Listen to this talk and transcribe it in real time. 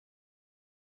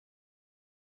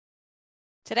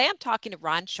Today, I'm talking to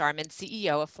Ron Sharman,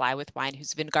 CEO of FlyWithWine,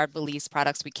 whose VinGardeValise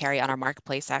products we carry on our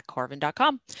marketplace at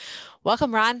Coravin.com.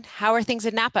 Welcome, Ron. How are things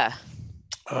in Napa?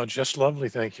 Just lovely,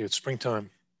 thank you. It's springtime.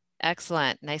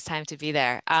 Excellent. Nice time to be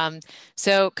there.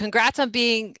 So congrats on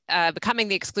becoming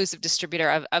the exclusive distributor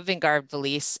of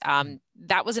VinGardeValise.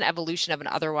 That was an evolution of an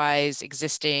otherwise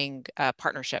existing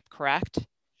partnership, correct?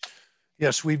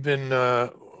 Yes, we've been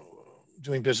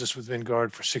doing business with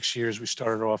VinGarde for 6 years. We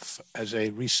started off as a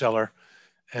reseller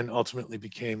and ultimately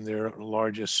became their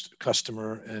largest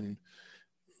customer, and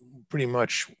pretty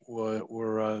much were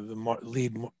the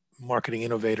lead marketing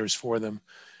innovators for them.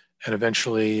 And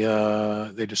eventually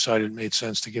they decided it made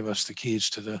sense to give us the keys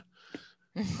to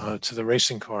the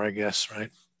racing car, I guess, right?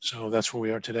 So that's where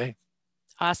we are today.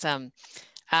 Awesome.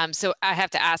 So I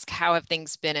have to ask, how have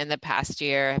things been in the past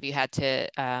year? Have you had to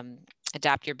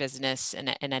adapt your business in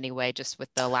any way, just with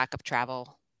the lack of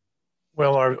travel?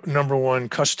 Well, our number one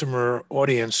customer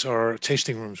audience are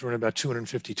tasting rooms. We're in about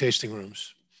 250 tasting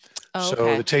rooms. Oh, So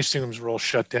okay. the tasting rooms were all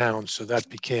shut down. So that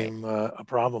became a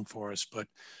problem for us. But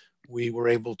we were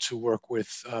able to work with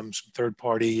some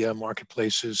third-party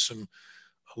marketplaces, some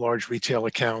large retail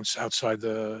accounts outside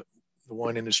the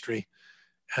wine industry.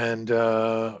 And,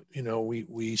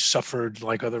 we suffered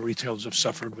like other retailers have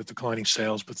suffered with declining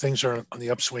sales, but things are on the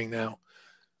upswing now,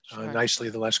 Sure. nicely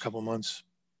the last couple of months.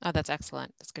 Oh, that's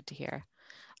excellent. That's good to hear.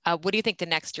 What do you think the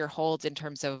next year holds in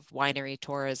terms of winery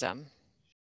tourism?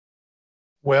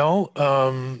 Well,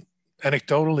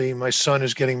 anecdotally, my son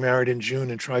is getting married in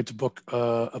June and tried to book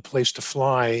a place to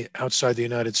fly outside the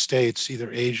United States,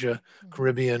 either Asia,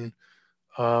 Caribbean,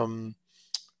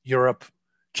 Europe,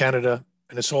 Canada,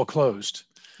 and it's all closed.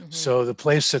 So the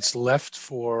place that's left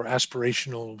for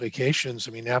aspirational vacations,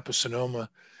 I mean, Napa, Sonoma,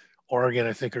 Oregon,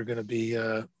 I think are going to be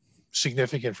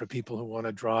significant for people who want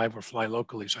to drive or fly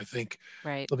locally. So I think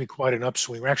there'll be quite an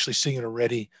upswing. We're actually seeing it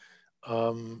already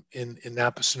in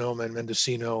Napa, Sonoma, and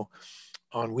Mendocino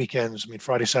on weekends. I mean,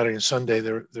 Friday, Saturday, and Sunday,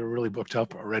 they're really booked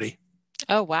up already.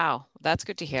 Oh, wow. That's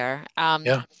good to hear.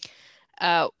 Yeah.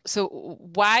 So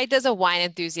why does a wine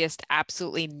enthusiast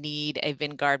absolutely need a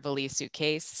VinGardeValise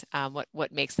suitcase?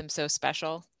 What makes them so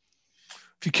special?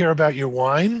 If you care about your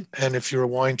wine, and if you're a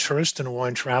wine tourist and a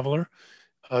wine traveler,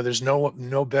 there's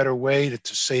no better way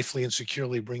to safely and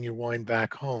securely bring your wine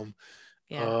back home.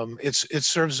 Yeah. It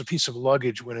serves as a piece of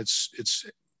luggage when it's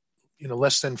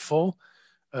less than full.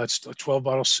 It's a 12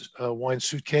 bottle wine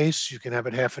suitcase. You can have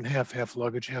it half and half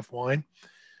luggage, half wine.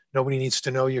 Nobody needs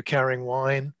to know you're carrying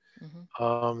wine.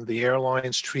 The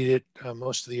airlines treat it,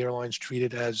 most of the airlines treat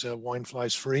it as wine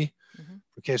flies free for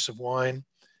a case of wine.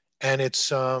 And it's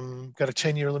got a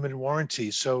 10-year limited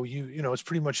warranty. So it's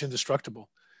pretty much indestructible.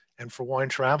 And for wine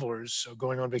travelers,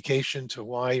 going on vacation to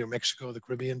Hawaii or Mexico, the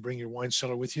Caribbean, bring your wine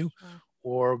cellar with you,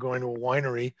 or going to a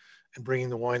winery and bringing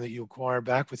the wine that you acquire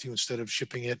back with you instead of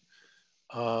shipping it.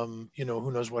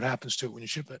 Who knows what happens to it when you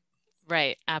ship it.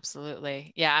 Right,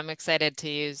 absolutely. Yeah, I'm excited to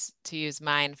use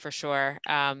mine for sure.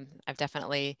 I've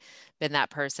definitely been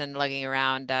that person lugging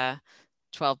around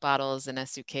 12 bottles in a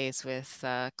suitcase with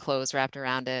clothes wrapped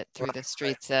around it through the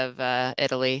streets of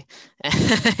Italy,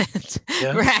 and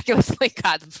miraculously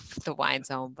got the wines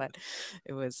home, but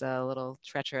it was a little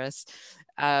treacherous.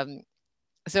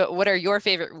 So what are your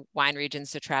favorite wine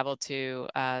regions to travel to,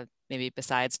 maybe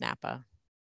besides Napa?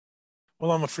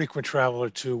 Well, I'm a frequent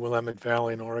traveler to Willamette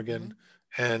Valley in Oregon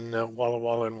and Walla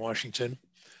Walla in Washington.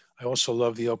 I also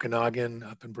love the Okanagan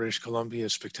up in British Columbia,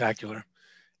 spectacular.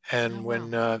 And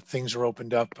when things are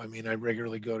opened up, I mean, I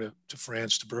regularly go to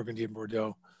France, to Burgundy and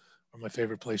Bordeaux, are my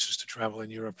favorite places to travel in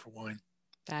Europe for wine.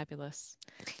 Fabulous.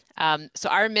 So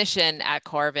our mission at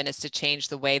Coravin is to change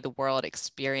the way the world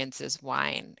experiences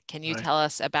wine. Can you tell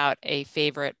us about a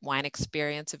favorite wine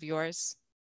experience of yours?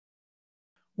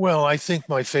 Well, I think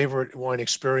my favorite wine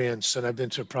experience, and I've been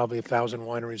to probably 1,000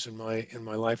 wineries in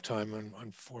my lifetime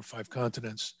on 4 or 5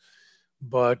 continents.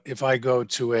 But if I go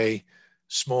to a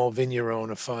small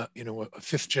vigneron, a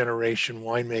 5th generation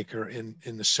winemaker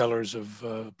in the cellars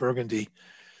of Burgundy,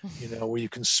 where you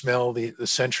can smell the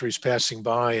centuries passing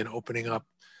by and opening up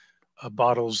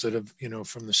bottles that have,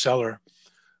 from the cellar,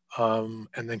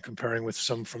 and then comparing with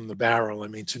some from the barrel, I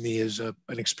mean, to me is an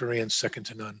experience second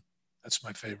to none. That's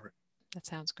my favorite. That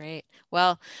sounds great.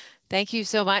 Well, thank you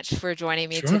so much for joining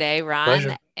me today, Ron.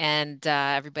 Pleasure. And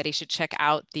everybody should check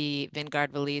out the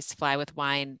VinGardeValise Fly with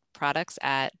Wine products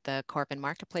at the Coravin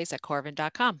Marketplace at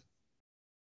Coravin.com.